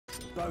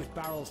both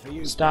barrels for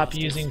you. Stop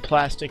bastards. using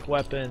plastic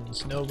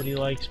weapons. Nobody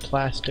likes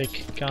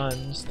plastic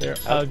guns. They're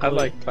ugly. I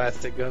like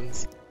plastic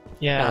guns.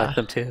 Yeah. I like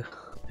them too.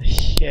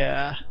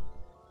 Yeah.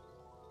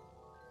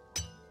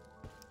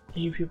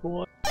 You people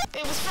what?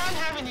 It was fun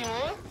having you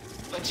all,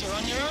 but you're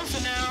on your own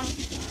for now.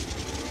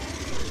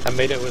 I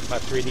made it with my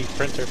 3D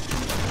printer.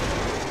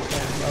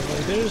 Yeah,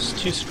 lovely. There's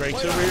 2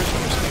 Scrakes over here, so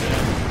I'm just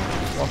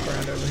gonna walk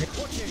around over here.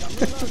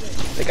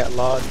 They got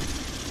lodged.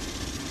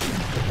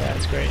 Yeah,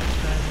 it's great. I'm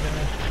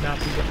gonna not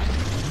be good.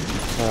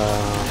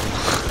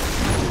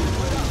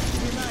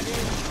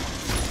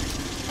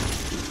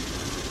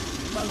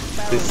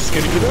 This is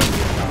gonna be good.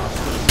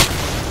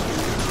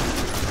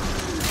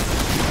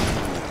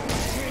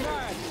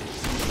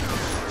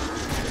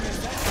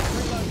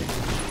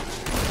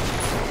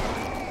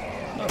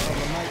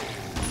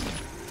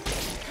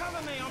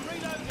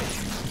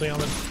 On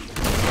the...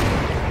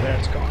 There,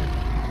 it's gone.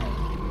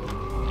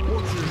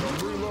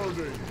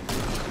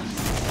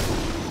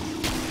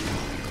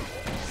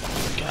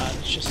 God,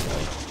 it's just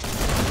like...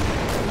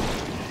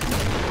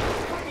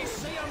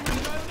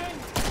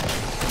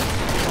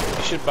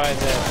 You should buy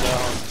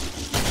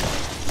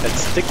that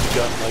stick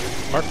gun like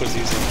Mark was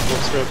using. It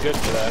looks real good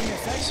for that.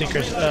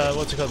 Secret,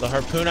 what's it called? The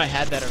harpoon? I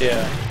had that already.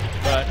 Yeah.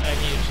 But I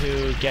need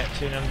to get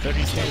to an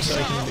M32 so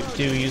I can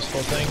do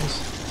useful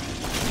things.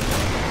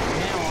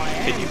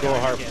 Can you go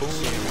harpoon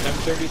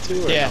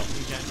M32 or yeah, no?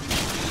 you can.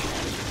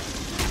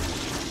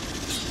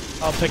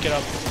 I'll pick it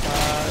up.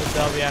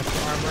 That'll be after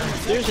armor.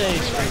 There's a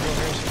sprinkle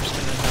here, so I'm just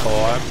gonna...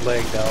 Oh, I'm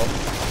legged out.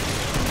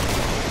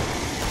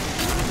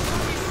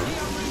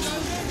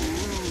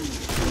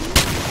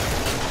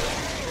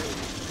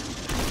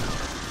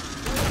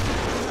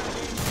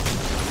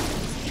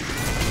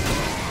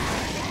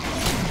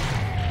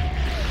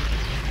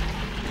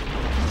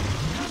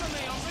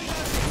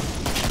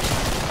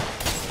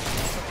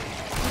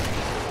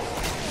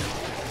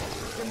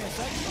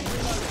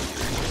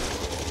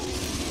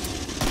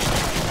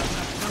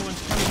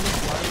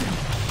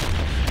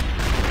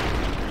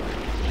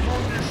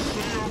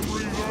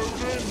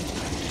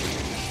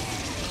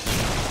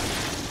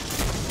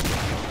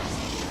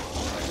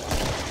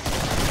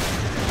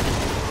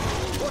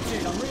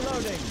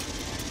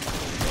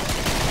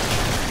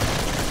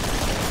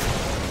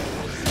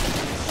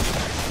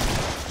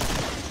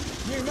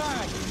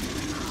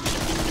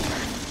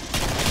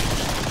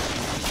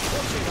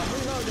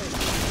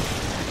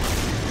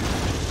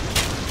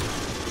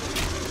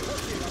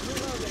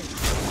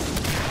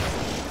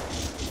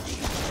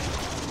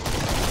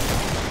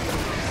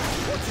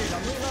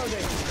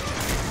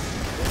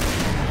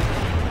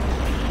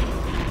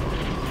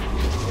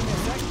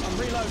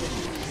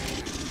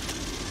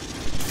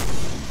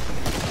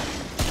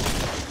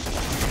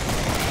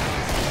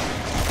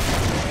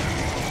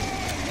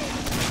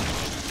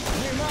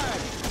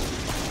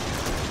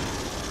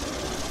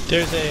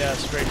 There's a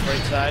straight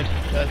right side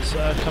that's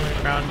coming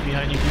around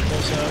behind you people,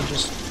 so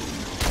just...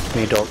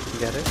 You don't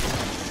get it?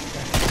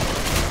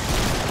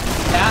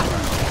 Yeah.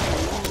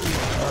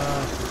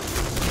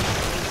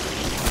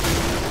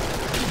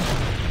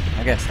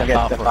 I guess step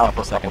out for a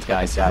couple seconds,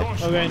 guys.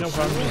 Okay, no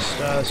problem,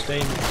 just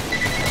stay...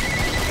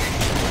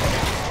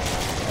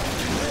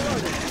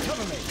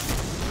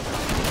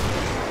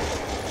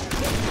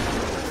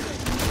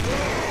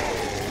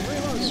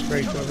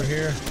 Straight over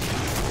here.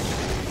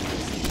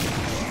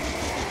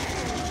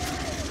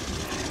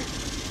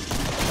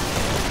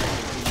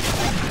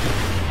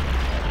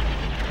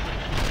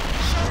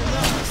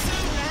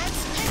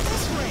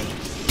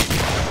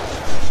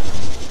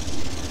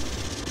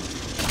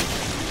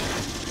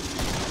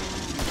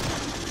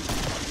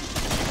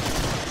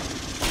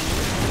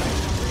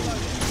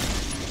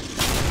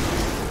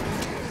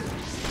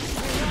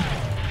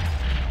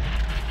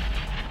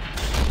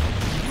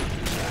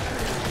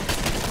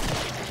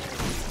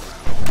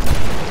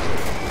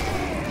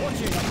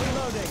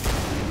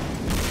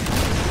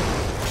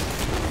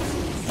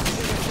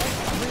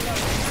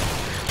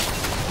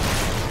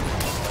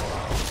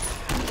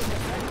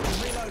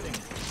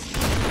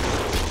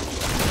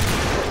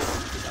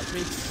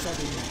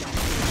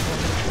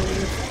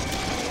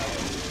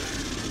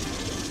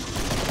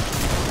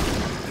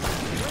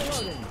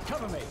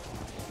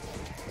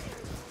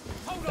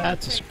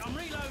 That's a... I'm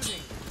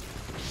reloading.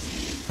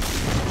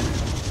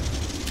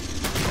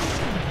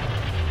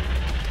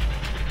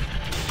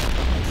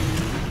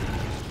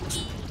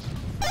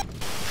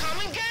 Come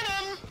and get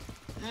 'em.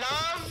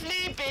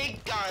 Lovely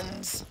big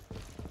guns.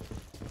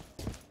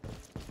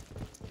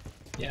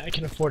 Yeah, I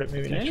can afford it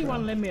maybe Can next anyone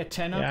round. lend me a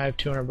tenner? Yeah, I have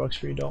 200 bucks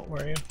for you, don't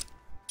worry.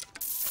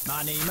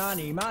 Money,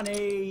 money,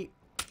 money.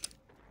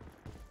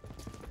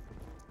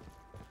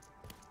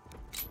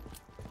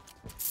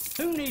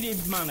 Who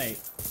needed money?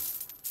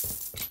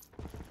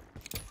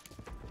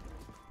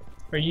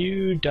 Are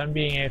you done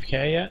being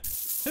AFK yet?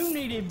 Who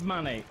needed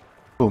money?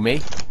 Who,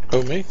 me?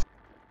 Oh, me?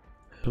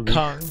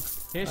 Kung,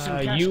 Here's some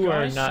cash, you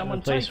are guys. not Someone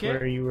in the place take it.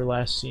 where you were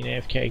last seen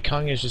AFK.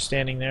 Kung is just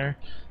standing there,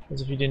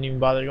 as if he didn't even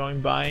bother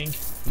going buying.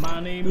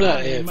 Money, Not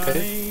money,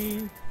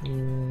 AFK.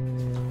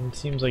 money.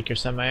 Seems like you're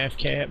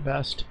semi-AFK at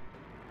best.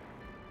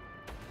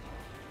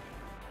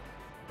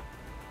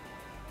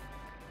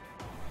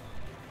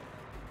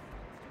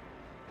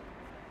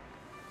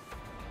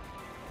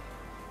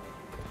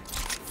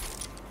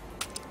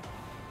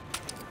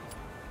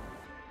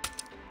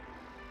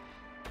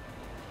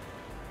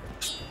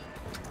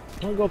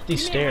 want to go up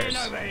these stairs.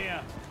 Over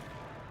here.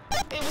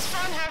 It was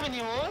fun having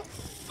you all,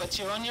 but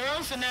you're on your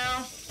own for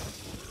now.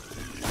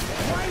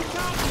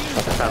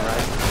 That's not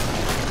right.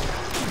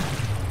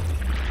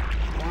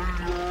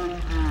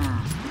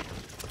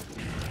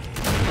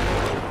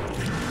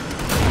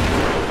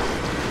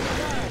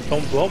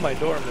 Don't blow my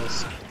door,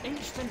 miss.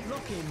 Instant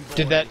looking.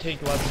 Did that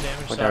take 11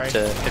 damage? Went Sorry. up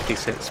to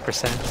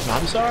 56%.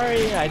 I'm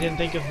sorry, I didn't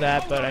think of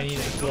that, but I need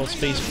a little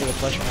space for the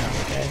flesh round,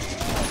 okay?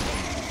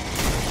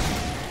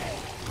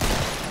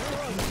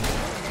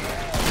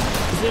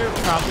 Is there a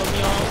problem,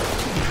 y'all?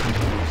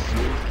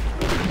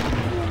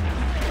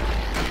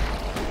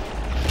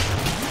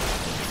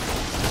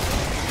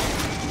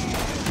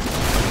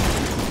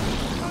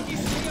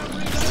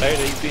 Tired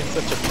of you being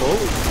such a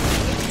bully.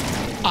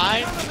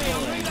 I'm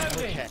feeling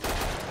okay.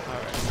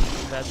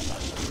 Alright, that's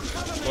fine.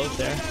 Both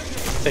there.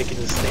 Taking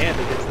a stand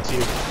against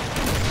you.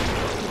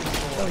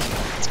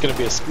 It's gonna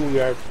be a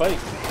schoolyard fight.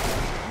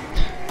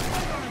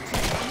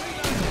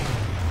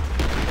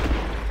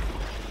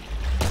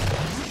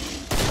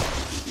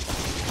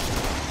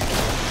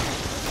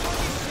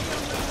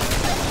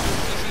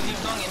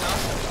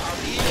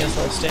 Guess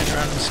I'll stand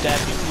around and stab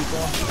you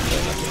people.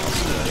 There's nothing else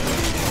to do.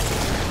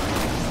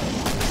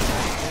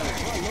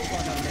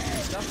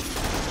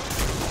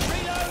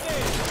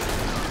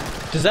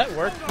 Does that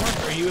work, Mark?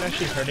 Are you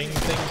actually hurting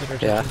things that are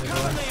Yeah. touching the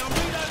door?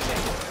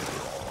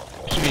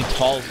 It should be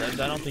tall Zeds.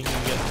 I don't think you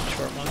can get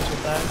short ones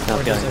with that. Now Or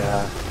I'm does getting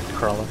it?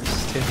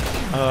 crawlers too.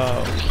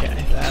 Oh, okay.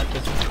 That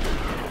doesn't.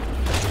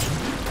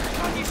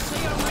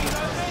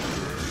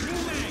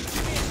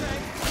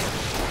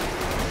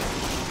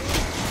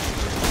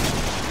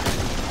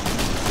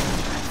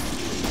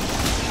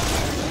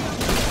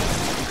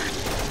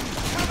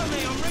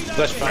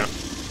 Flesh fire.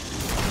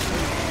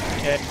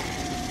 Okay.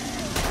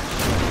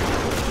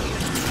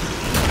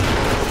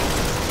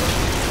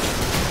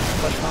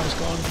 Flesh bomb's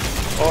going.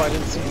 Oh, I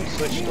didn't see you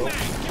switch though.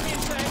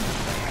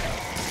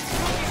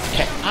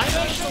 Okay, I'm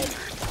actually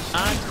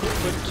not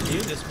equipped to do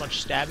this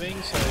much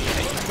stabbing, so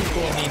yeah, you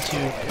people need to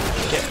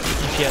get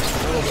DPS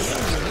a little bit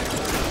less.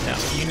 No,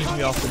 you need to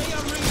be off the...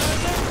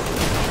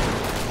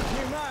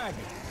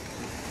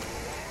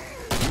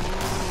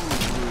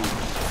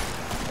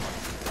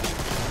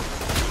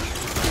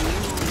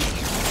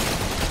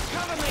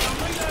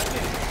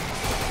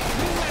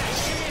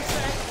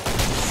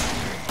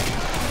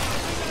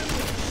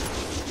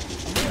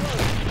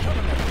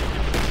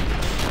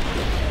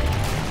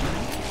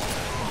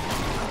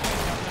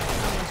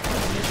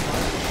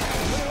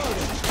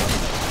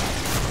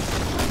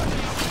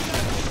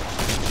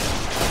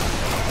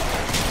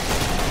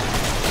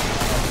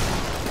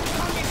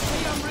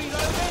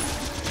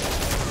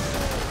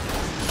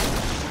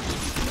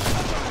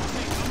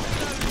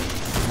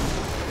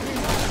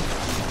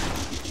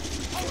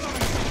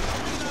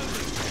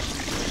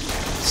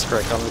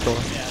 Strike on the door.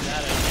 Yeah,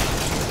 that I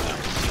can.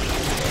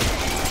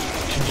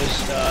 And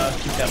just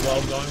keep that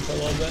weld going for a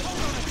little bit.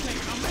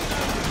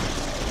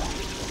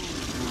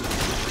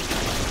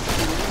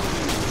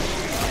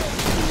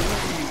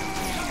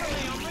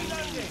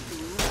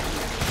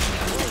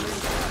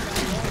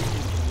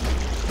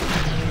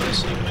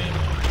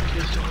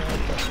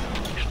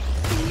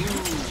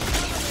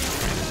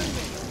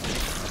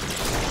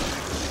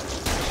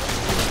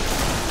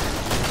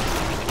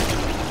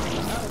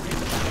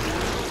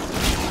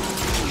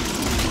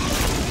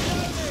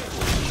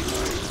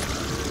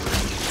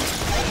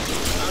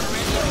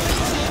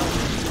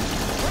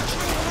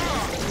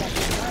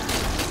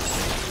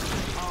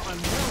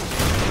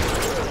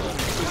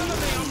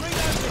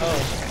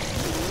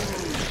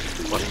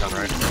 What's done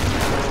right?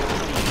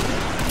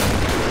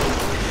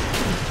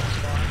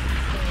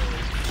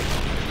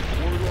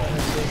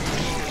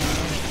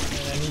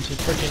 I need to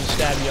freaking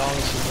stab y'all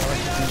some more.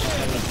 He's just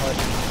having a putt.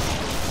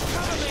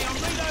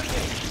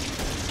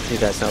 You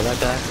guys know that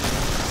guy?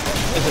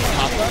 Is it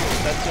Papa?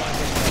 That's the only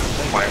person I can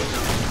think Why? of.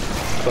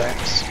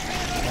 Claps.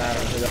 I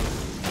don't know who that.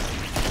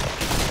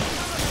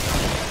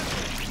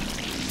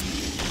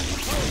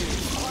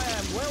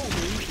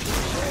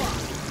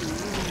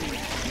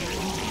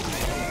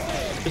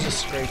 There's a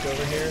Scrake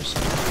over here, so...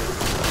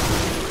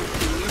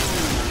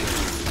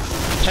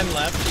 10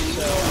 left,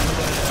 so I'm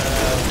gonna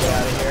get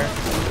out of here.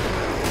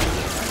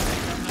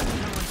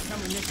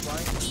 Coming this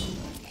way.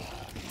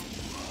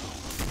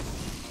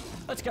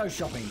 Let's go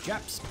shopping,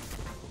 chaps.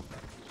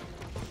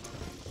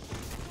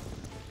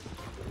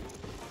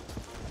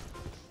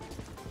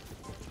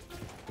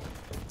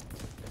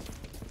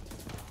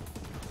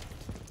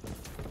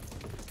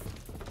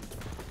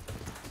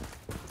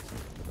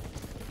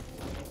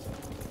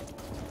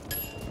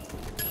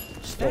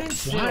 Stand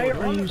still, Why are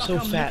look you like so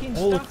I'm fat? nicking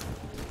Oh, stuff.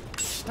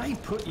 Stay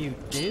put, you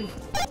div.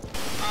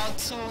 I'll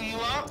tool you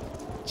up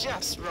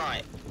just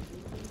right.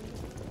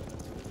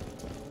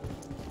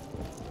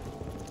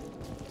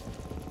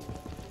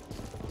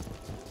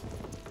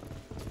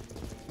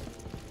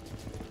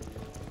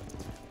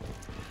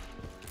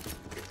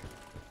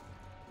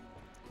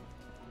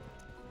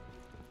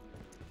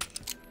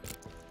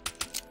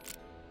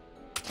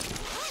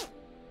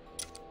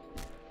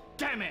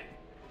 Damn it!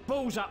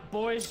 balls up,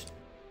 boys.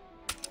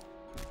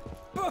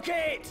 Book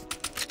it!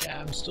 Yeah,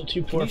 I'm still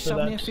too Can poor you for sub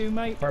me a that few,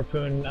 mate?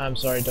 harpoon. I'm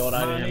sorry, Dolt.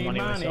 I didn't have money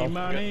myself.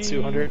 Got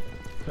 200.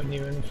 Couldn't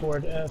even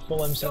afford a full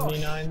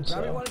M79. Grab it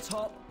So while it's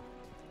hot.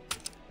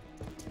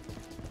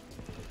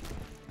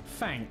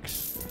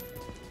 Thanks.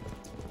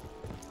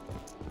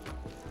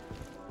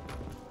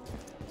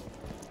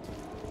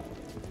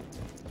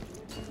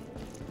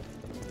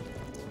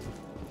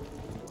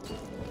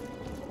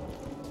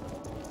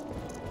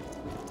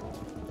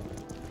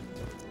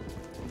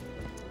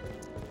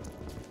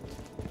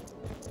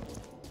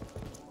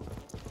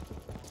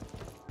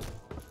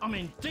 I'm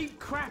in deep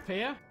crap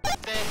here.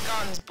 They're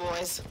guns,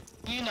 boys.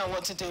 You know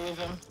what to do with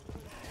them.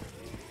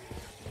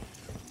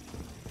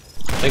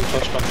 I think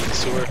flash bomb in the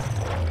sewer.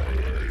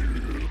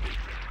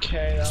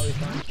 okay, that'll be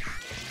fine.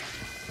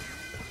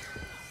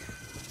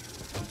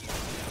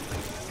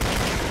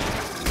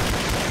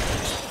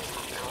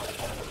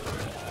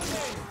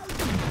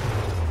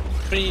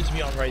 But he needs to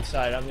be on the right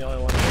side. I'm the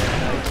only one here,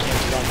 and I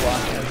can't stop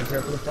blocking. I'm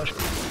prepared for the flush.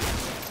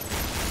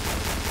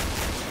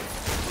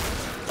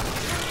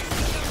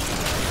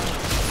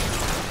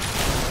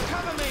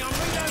 Cover me, I'm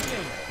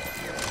reloading.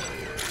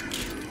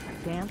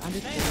 Damn,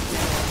 understood.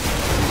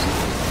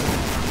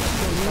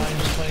 Fine,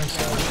 just playing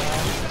stealth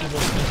now.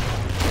 Evil Smith.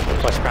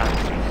 Flash crack.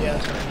 Yeah,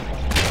 that's fine.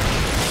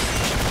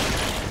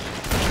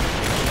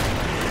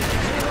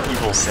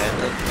 Evil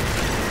Santa.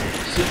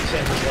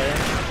 Santa's lair.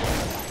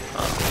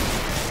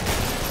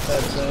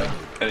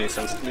 That's Any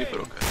sense to me, but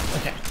okay.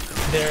 okay.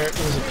 There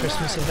was a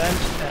Christmas event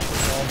that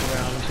revolved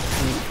around the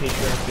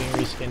patriarch being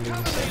reskinned as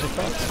a Santa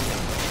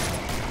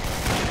Claus.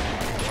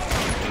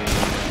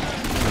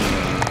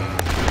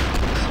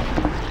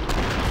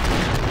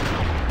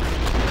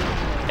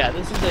 Yeah,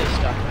 this is a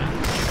stock man.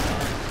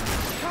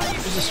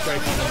 There's a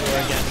strike on the door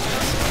again.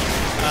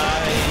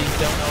 I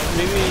don't know.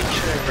 Maybe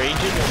should I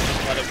rage it or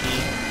just let it be?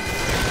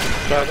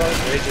 No, I was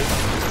raging.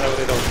 That way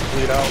they don't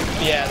bleed out.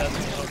 Yeah, that's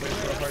what I'm hoping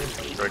for. Hard.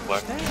 Strike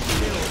black.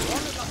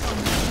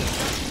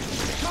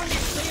 Can't you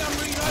see I'm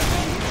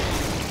reloading?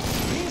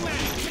 You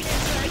man, give me a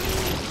sec.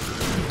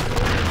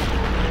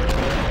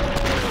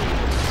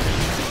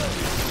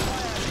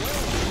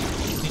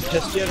 Did you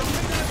test yet?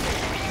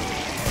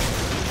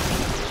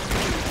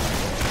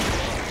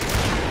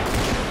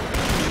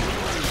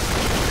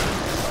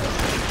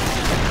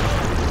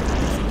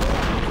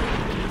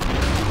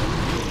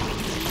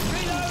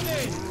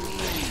 Reloading!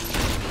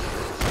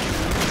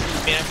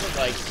 I mean, I put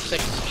like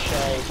 6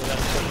 shells and then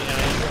 49,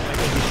 but I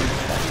could be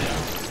shooting that now.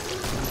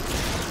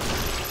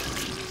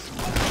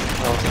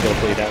 I don't think it'll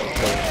bleed out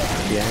until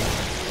the end.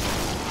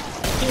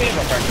 You may have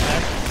a heart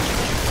attack.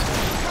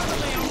 Cover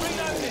me, I'm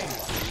reloading!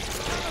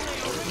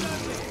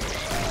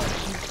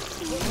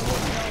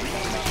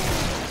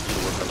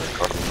 Work on that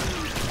car.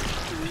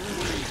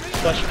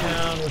 Flush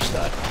pound, we're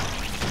stuck.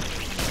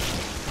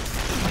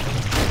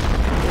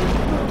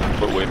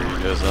 What weight are you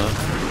guys on?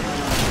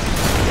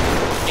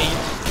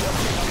 8.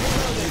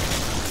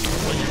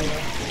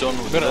 Done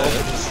with I'm gonna open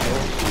that. this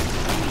door.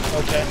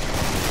 Okay.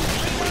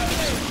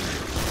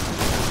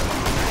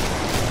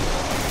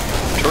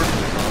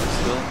 Charging is on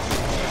still.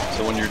 So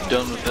when you're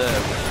done with that,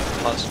 would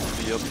you possibly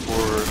be up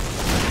for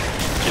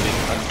getting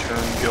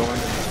Unturned going?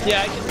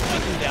 Yeah, I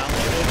can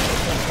download it.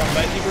 It's no problem,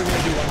 but I think we're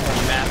gonna do one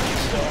more map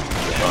still.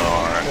 Yeah,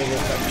 Oh, alright. for the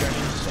effect journey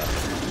and stuff.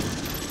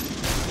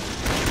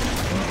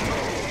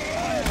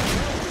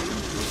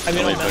 I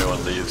mean, Only on if that-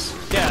 anyone leaves.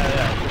 yeah,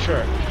 for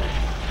sure.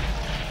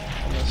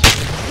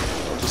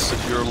 I'll just sit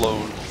here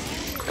alone,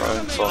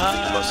 crying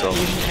softly to myself.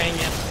 You can hang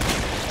in.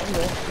 I'll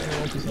roll. I don't know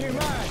what to say.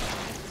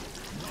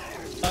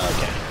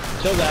 Okay.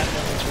 Kill that,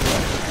 and let's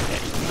reload.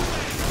 Okay.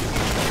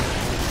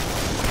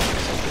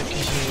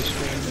 Continue to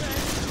stream.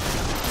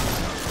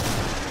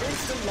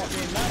 Instant lock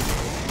in, man.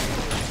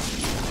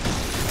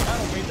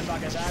 That'll beat the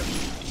buggers out.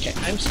 Okay,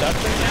 I'm stuck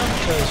right now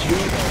because you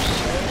are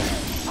so...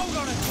 Hold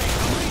on a sec,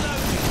 I'm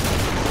reloading!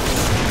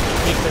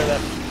 Let me clear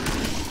that.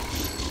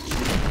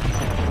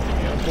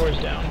 Yeah, 4 is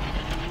down.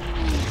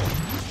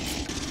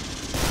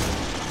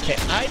 Okay,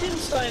 I didn't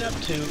sign up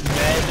to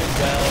med,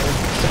 well,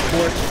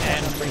 support,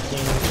 and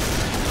freaking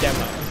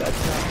demo. That's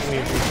not what we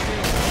agreed to.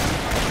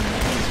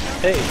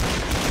 Hey!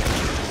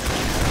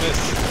 Miss,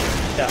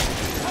 Yeah.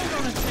 Hold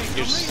on a sec,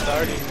 you're I'm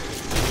starting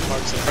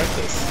Mark's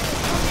Apprentice.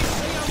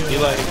 Doing You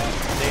like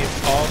name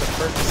all the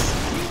perks.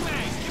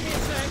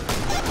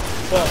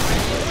 well,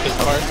 Because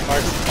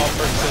Mark's all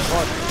perks in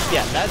one.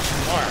 yeah, that's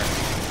Mark.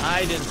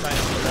 I didn't sign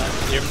up for that.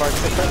 You're Mark's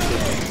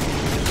Apprentice.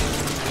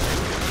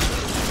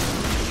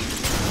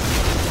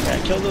 Yeah,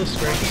 kill those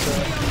sprigs, so...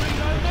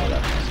 kill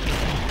that.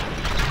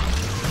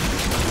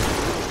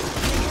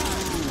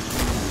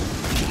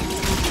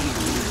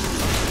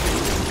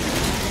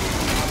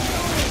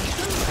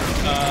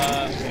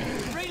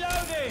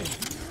 reloading!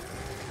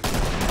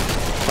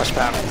 Flash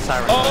pound.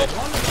 Siren. Oh!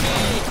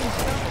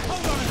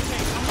 Hold on a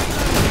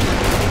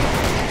sec,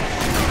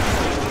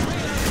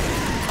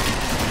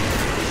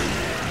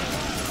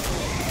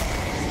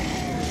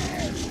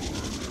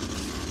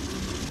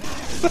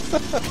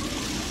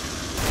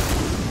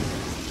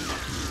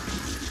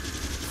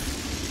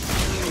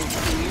 I'm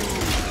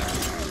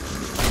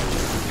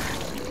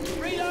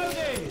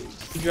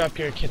drop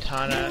your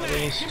katana at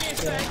least.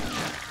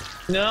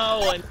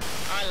 No, and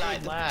I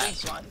like the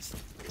last. big ones,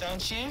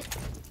 don't you?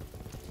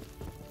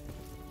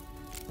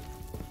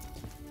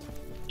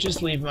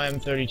 Just leave my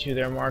M32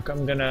 there, Mark.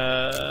 I'm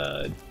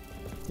gonna...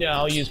 yeah,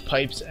 I'll use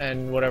pipes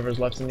and whatever's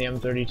left in the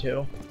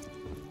M32.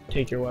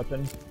 Take your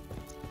weapon.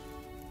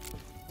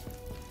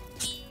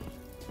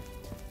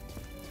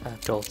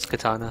 Jolt's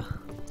katana.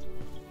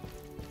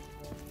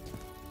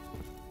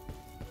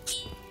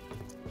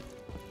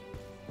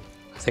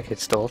 I think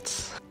it's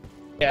Dolt's.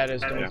 Yeah, it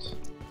is Dolt's.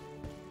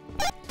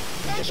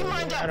 Don't you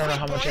mind that I don't know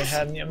how quick, much I boys?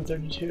 had in the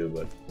M32,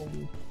 but we'll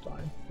be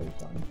fine. We'll be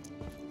fine.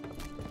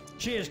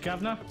 Cheers,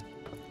 Governor.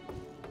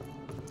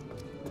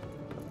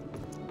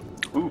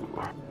 Ooh.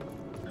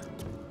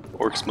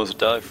 Orcs Must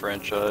Die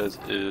franchise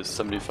is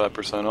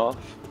 75% off.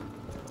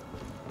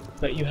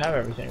 But you have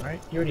everything, right?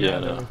 You already Yeah,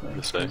 have no, everything.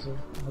 just saying. because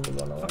of the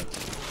 101.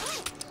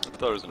 I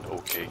thought it was an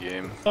okay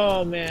game.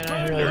 Oh man,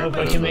 I really hope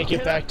I can make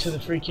it back to the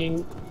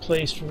freaking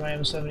place for my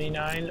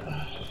M79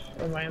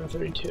 or my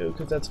M32,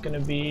 because that's gonna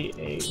be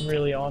a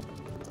really awesome.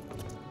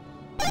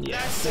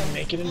 Yeah, That's didn't some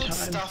make it in good time.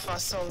 stuff I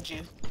sold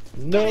you.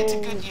 No. Put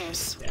it to good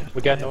use. Yeah,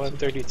 We got no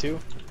M32?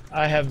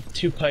 I have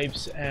 2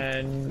 pipes,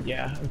 and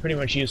yeah, I'm pretty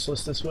much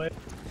useless this way.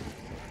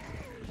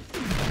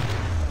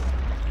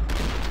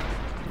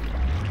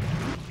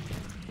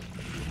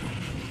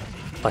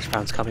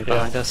 Flashpound's coming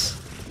behind us.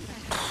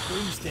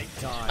 Broomstick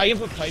time. I can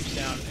put pipes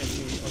down if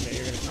you. Okay,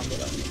 you're gonna combo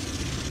that.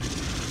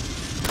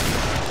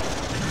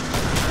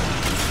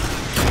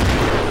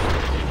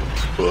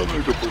 Well, I'm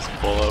gonna go play some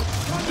Fallout.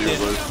 See you Yeah.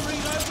 later. I'm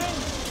reloading.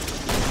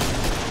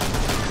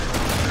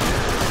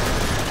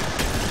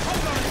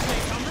 Hold on a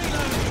sec, I'm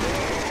reloading.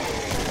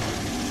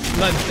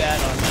 Not bad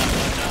on that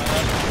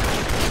one.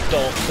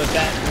 Dolt, but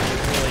that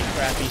really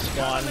crappy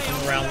spawn from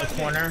around the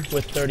corner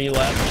with 30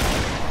 left.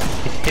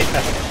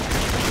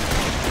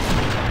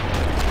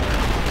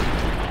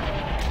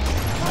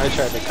 I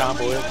tried to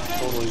combo it,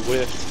 totally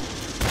whiffed.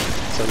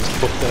 So I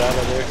just booked it out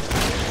of there.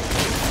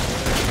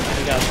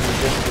 I got some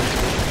distance,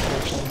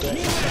 unfortunately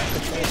didn't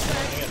sacrifice and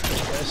I got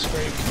pushed by a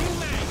scrape. New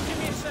mag, give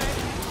me a sec.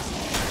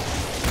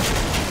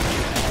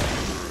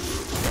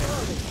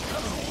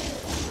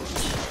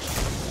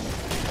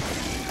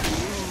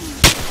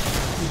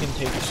 You can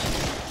take it.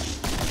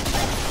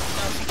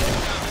 Don't forget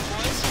about me,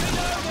 boys.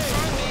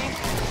 Find me.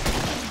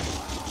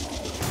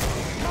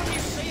 Can't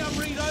you see I'm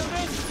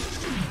reloading?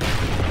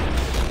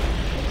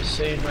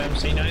 Save my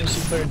MC9 to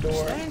clear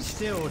door. Stand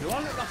still, do I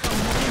look like I'm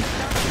moving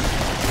stuff?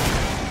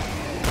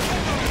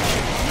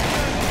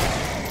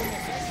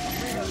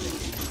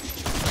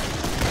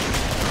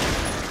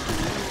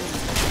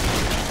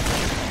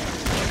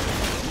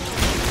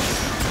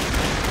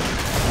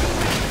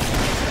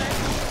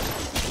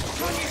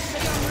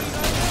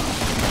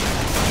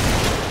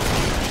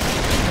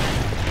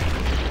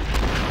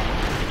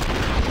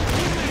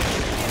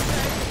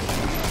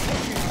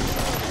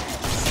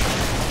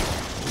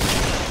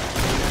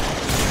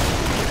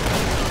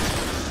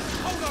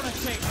 Hold on a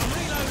sec, I'm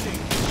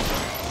reloading.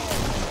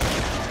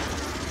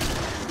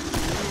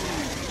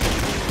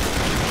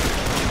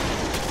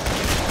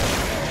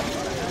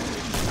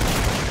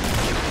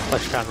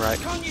 Flashpound right.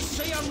 Can't you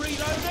see I'm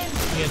reloading?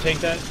 You gonna take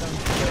that?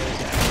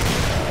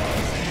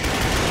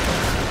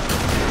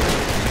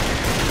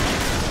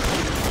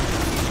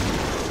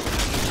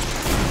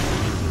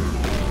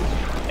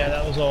 Yeah,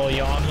 that was all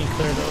yawn. He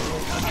cleared over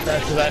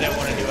trash because I didn't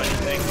want to do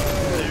anything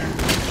there.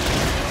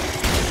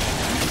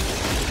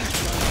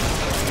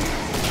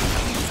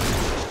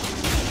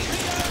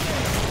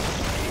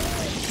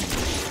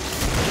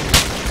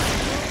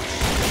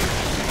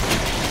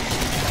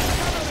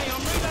 Follow me,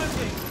 I'm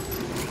reloading.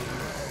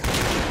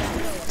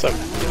 It's like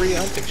 3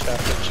 hunting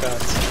shotgun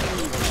shots.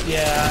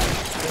 Yeah,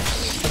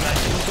 it's the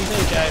maximum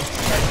percentage.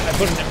 I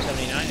put an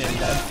M79 in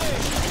that.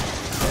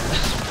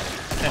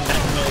 And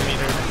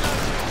 9mm.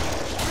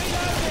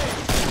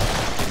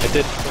 I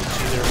did punch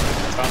either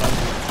bottom.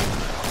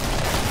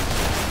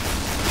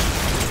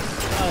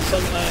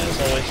 As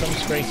always, some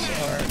scrapes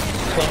are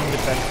clone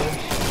defective.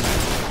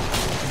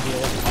 Deal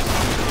with it.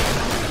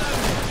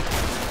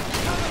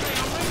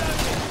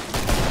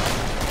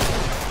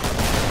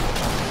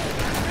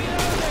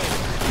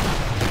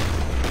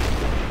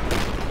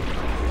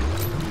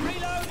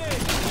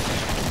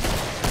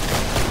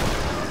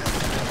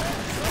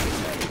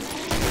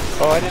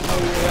 Oh, I didn't know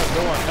you were that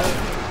going, huh?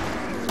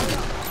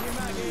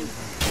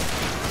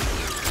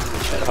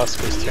 That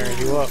Husker's tearing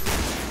you up.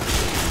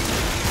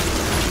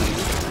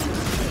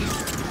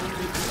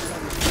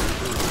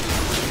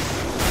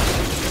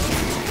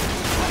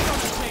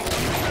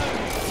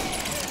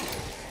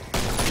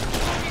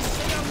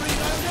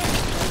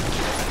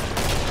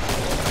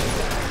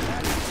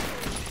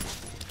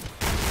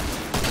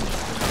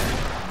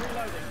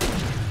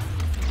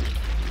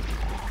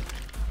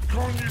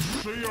 Can't you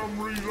see I'm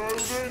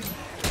reloading?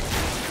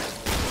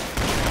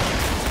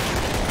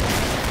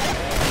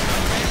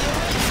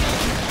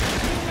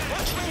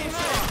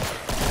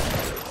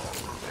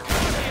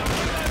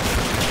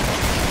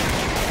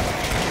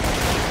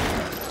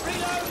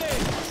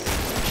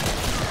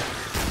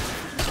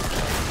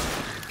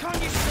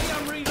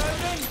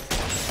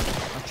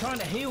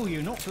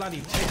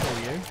 bloody tickle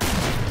you.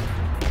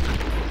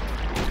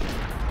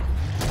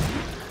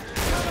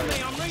 Cover me,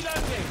 I'm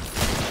reloading.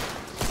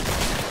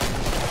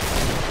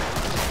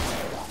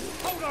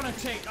 Hold on a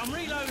tick, I'm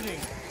reloading.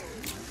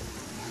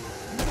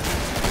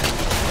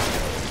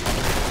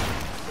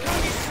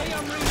 Can't you see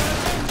I'm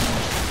reloading?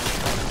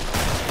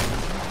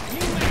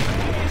 You make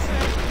me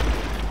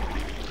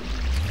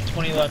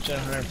 20 left at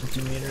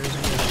 150 meters.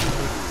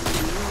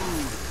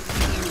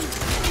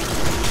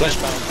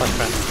 Flashbound.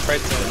 Flashbang.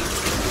 Right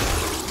side.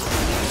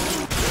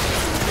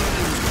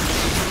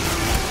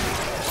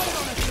 Hold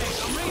on a tick,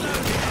 I'm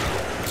reloading.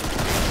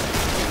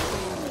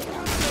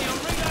 See, I'm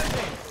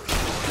reloading.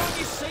 Can't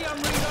you see I'm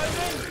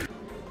reloading?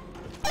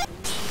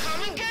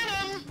 Come and get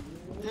 'em!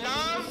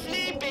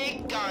 Lovely big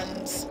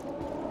guns.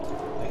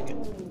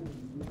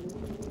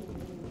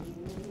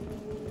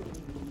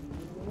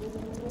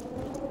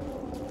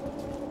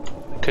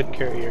 I couldn't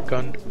carry your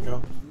gun,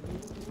 bro.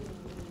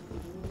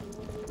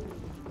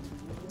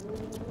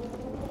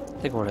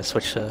 I think I want to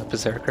switch to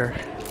Berserker.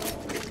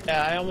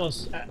 Yeah, I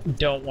almost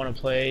don't want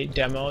to play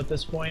demo at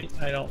this point.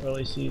 I don't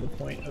really see the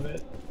point of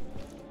it.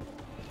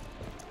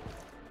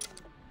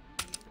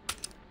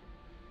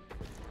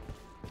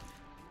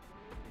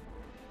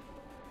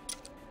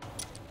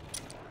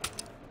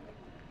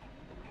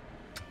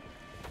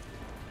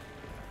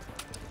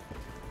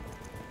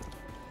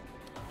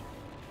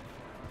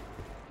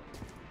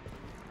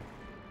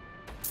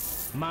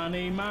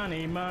 Money,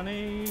 money,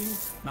 money.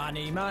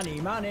 Money, money,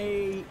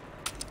 money.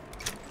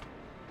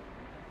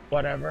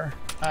 Whatever.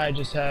 I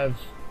just have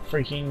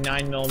freaking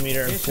 9mm and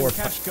Here's 4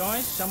 some cash,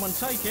 guys. Someone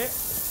take it.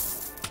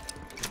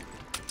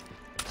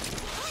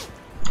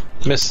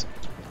 Miss.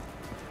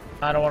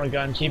 I don't want a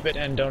gun. Keep it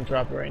and don't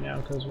drop it right now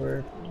because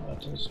we're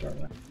about to start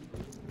that.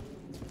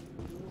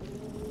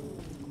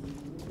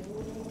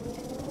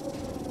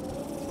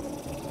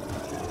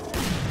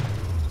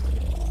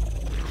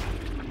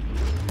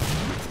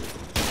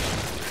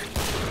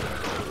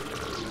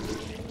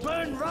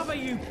 Burn rubber,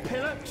 you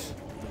pillocks.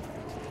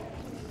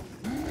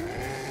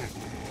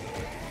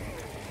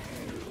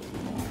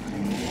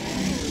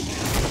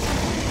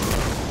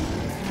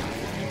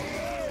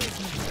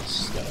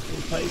 It's got a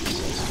few pipes,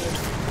 that's good.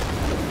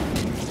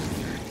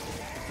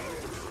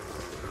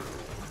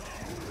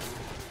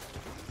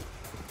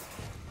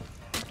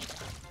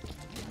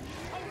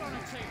 Hold on a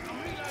tick, I'm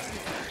reloading.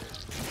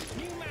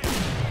 New man, give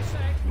me a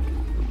sec.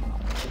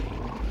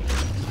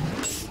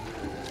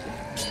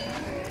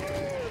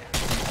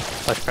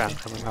 Flashbang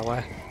coming my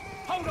way.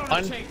 Hold on a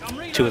One, tick, I'm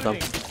reloading. Two of them.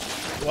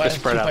 Well, I have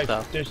spread two out, pipes.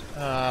 though. There's,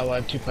 well, I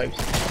have 2 pipes.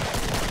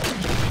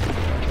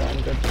 Well,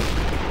 I'm good.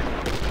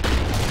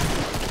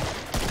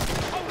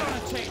 Hold on a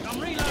tick, I'm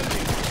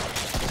reloading.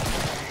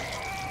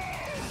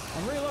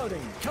 I'm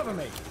reloading, cover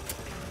me.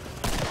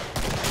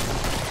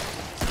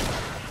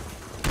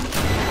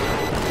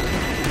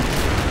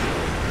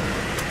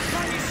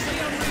 Can't you see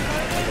I'm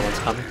reloading? The one's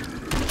coming.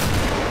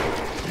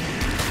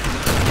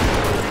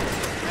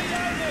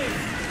 Reloading!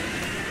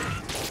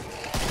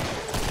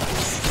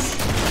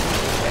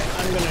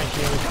 I'm gonna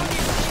heal. Can't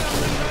you see I'm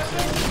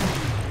reloading?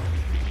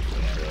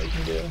 Whatever I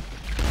can do.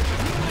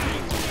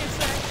 Give me a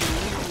sec.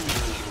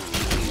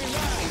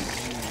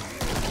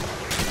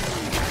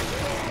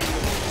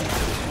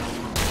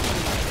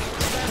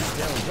 Stand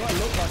still, do I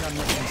look like I'm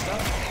missing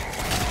stuff?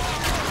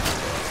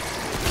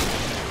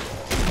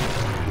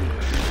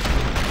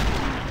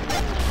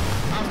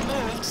 I've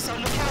moved, so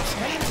look out for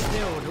me. Stand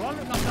still, do I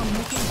look like I'm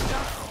missing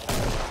stuff?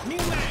 New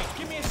mag,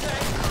 give me a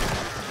sec.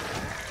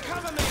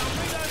 Cover me, I'm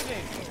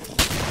reloading.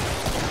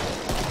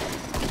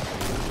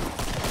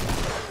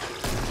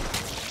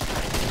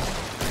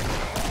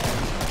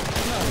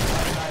 No,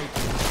 mate.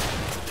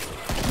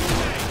 New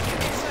mag, give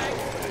me a sec.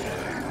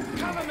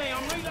 Cover me,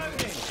 I'm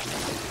reloading.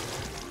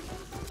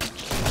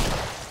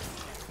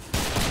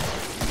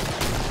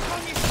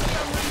 Can't you see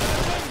I'm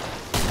reloading?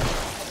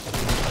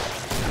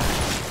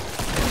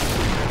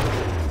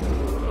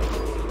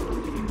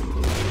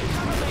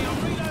 Cover me, I'm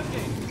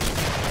reloading.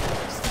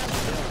 Stand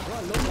still, do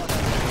I look like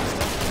I'm missing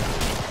stuff?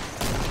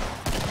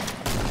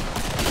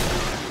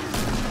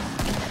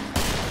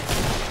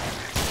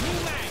 New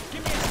mag,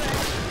 give me a sec.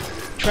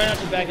 Try not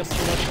to back up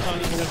too much,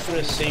 Connie. I'm gonna put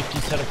a safety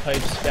set of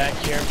pipes back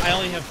here. I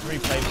only have 3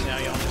 pipes now,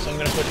 y'all, so I'm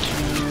gonna put 2.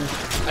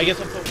 I guess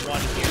I'll put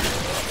 1 here,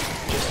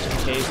 just in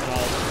case, and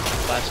I'll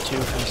last 2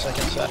 from the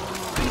second set.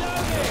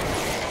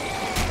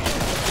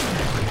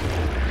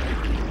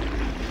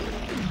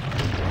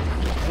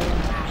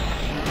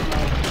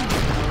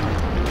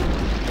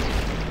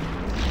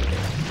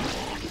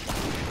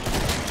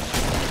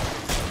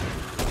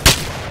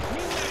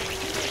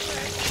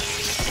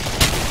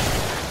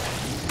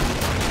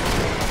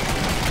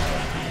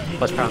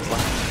 Flashbang's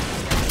left.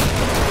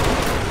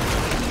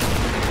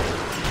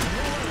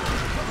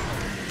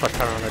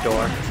 Flashbang on the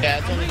door. Yeah,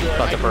 it's on the door.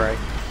 About I to can- break.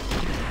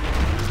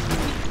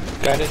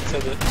 Got it to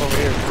the over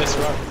here. This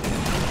rock.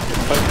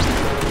 Pipes.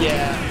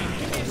 Yeah.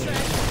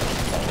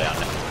 Fall down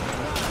now.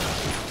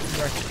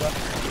 Direct left.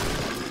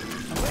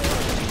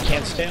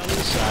 Can't stay on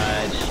this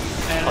side.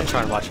 And I'll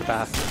try and watch it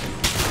back.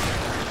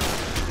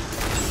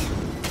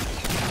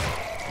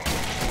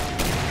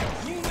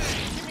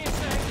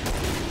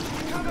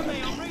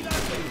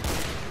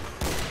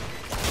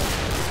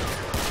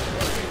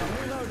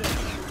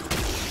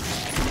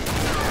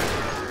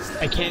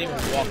 can't even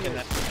walk in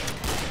that.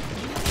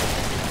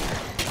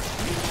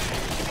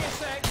 Give me a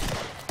sec.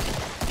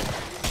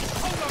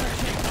 Hold on a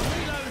tick, I'm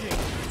reloading.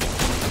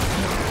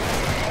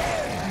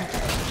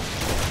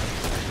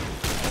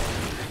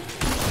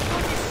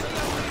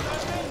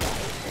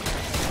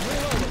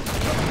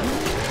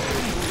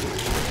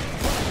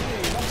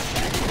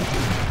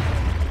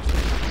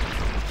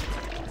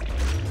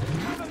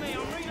 Cover me,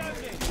 I'm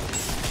reloading.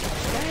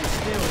 Stand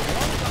still,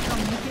 like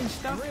I'm nicking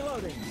stuff.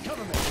 Reloading,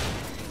 cover me.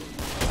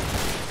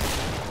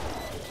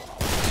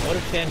 What a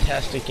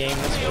fantastic game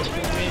this was for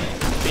me.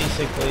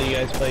 Basically, you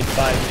guys played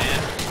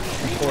 5-man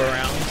for 4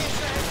 rounds.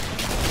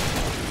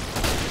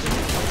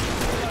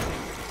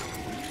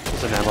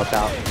 There's an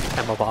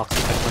ammo box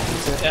if anyone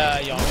needs it.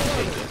 Yong,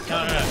 take it. No,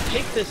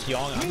 take this,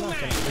 Yong. I'm not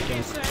gonna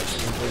freaking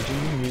do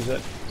you use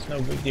it. It's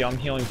no big deal. I'm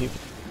healing people.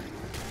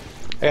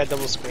 I got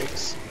double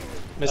scrapes.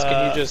 Miss,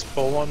 can you just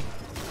pull one?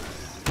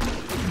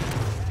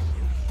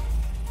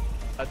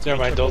 Never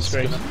mind, Triple don't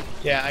scrape. scrape.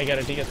 Yeah, I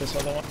gotta get this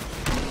other one.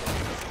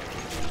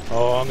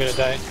 Oh, I'm gonna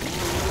die.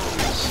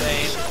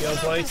 Same.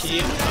 Feels like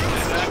you.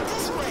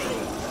 This way.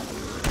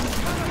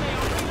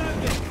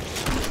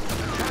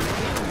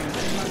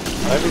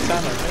 Every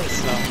time I miss,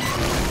 no.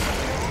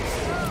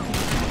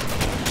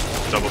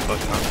 Double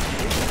push, huh?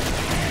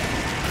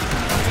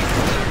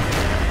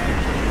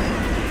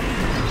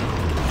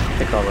 I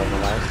think I'll run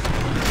alive.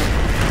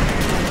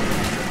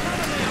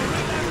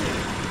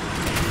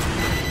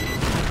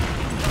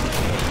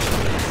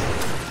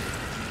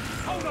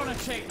 Hold on a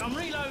tick, I'm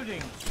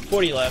reloading.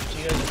 40 left.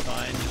 You guys are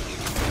fine.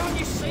 Can't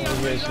you see You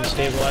I'm guys can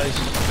reloading? stabilize.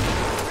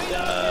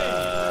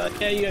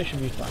 Yeah, you guys should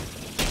be fine.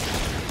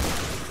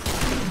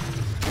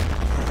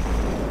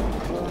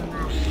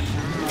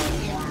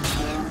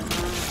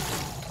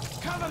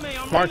 Cover me,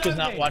 I'm Mark is not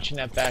reloading. watching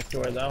that back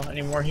door though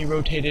anymore. He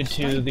rotated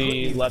to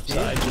the left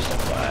side, just a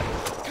flat.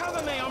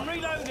 Cover me, I'm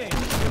reloading.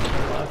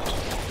 Left.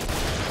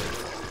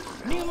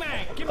 New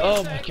mag, give me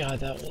Oh a my sec. god,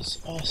 that was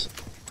awesome.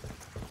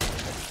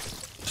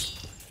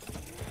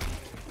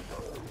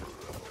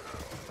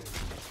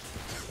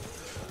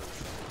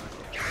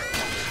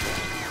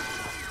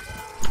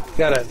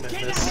 Gotta admit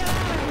Get the this. hell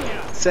out of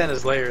here.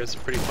 Santa's Lair is a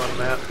pretty fun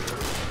map.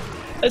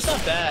 It's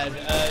not bad,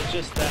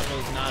 just that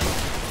was not a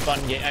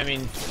fun game. I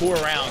mean, 4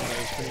 rounds, it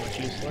was pretty much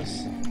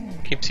useless.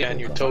 Keeps you on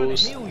your I'm trying to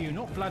toes. heal you,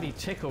 not bloody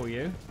tickle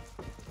you.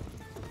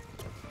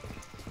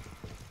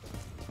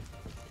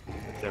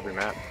 Every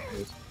map.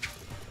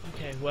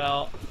 Okay,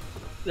 well,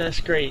 that's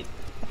great.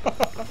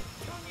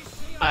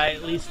 I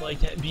at least like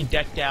to be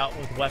decked out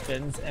with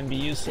weapons and be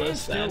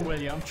useless, Still, and will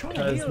you? I'm trying to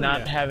because heal not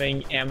you.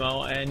 having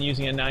ammo and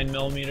using a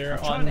 9mm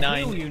I'm on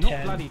trying to heal you, not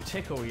 910. bloody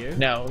tickle you.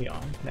 No,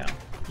 Young, no.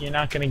 You're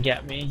not gonna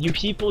get me. You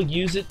people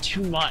use it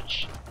too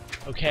much,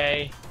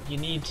 okay? You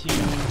need to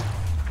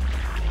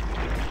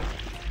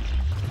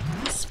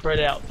spread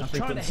out the I'm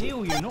trying to frequency.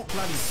 heal you, not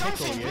bloody tickle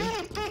Something you.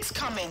 really big's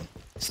coming.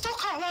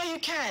 Stock up while you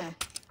can.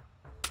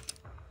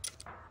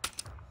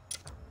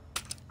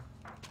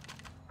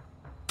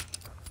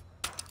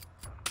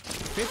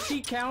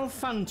 $50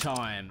 fun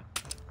time.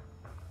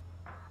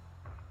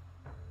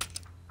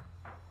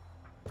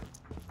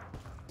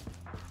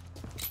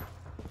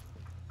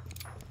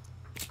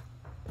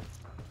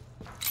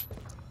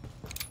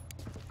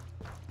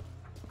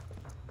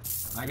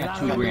 I got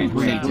 $2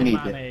 grand. Who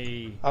needs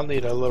money? I'll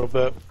need a little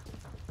bit.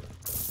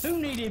 Who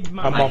needed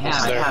money? I'm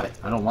almost there.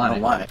 I don't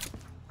want it.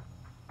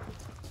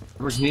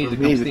 Where's me to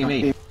come see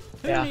me? Who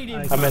Yeah, needed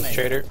I- I'm money? in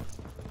trader.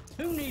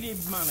 Who needed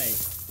money?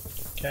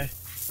 Okay.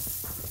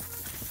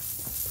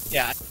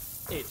 Yeah.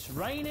 It's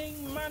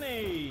raining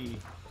money.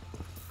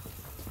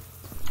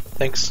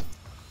 Thanks.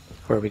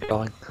 Where are we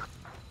going?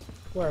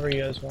 Wherever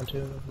you guys want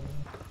to.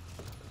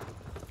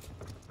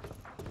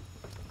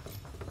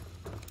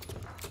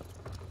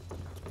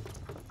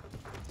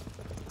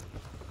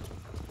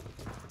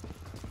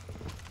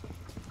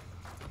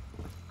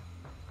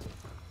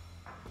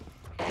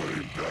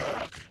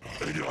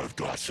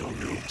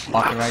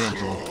 Walking right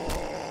into it.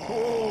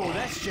 Oh,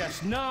 that's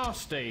just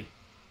nasty.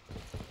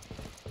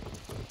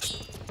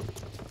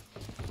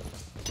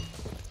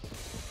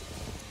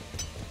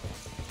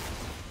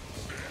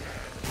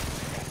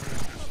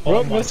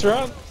 Run, miss,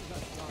 run!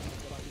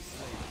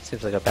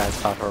 Seems like a bad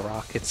spot for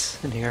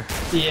rockets in here.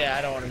 Yeah,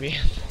 I don't want to be.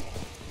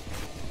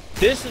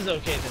 This is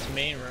okay, this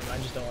main room, I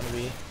just don't want to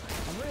be.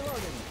 I'm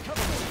reloading.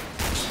 Cover me.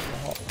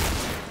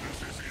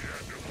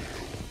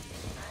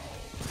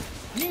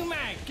 New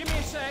mag, give me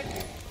a sec.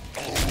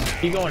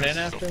 You going in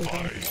after him,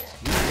 Tom?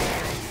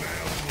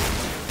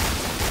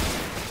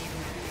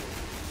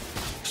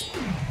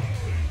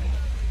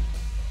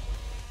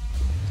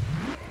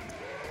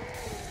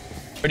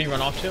 Where do you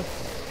run off to?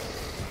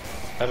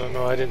 I don't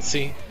know, I didn't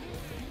see.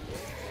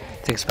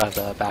 Thinks about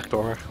the back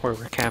door where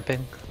we're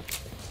camping.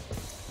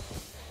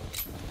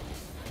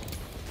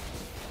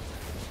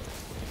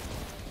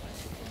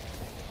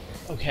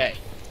 Okay.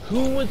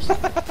 Who would...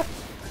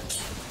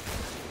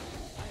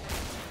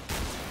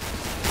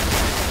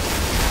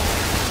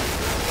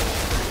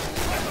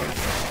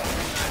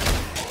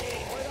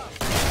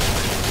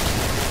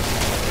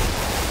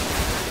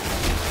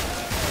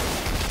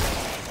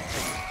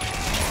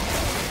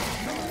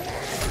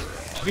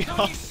 See,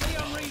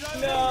 I'm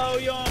reloading. No,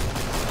 Yon.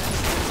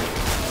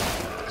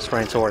 Just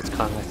running towards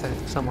Con, I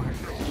think, somewhere.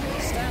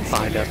 Stand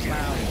Find still, us.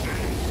 clown.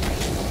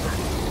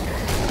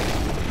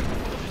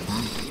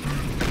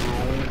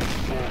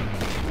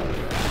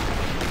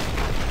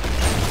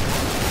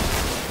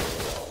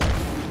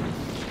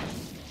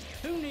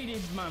 Who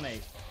needed money?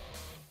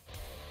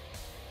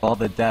 All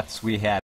the deaths we had.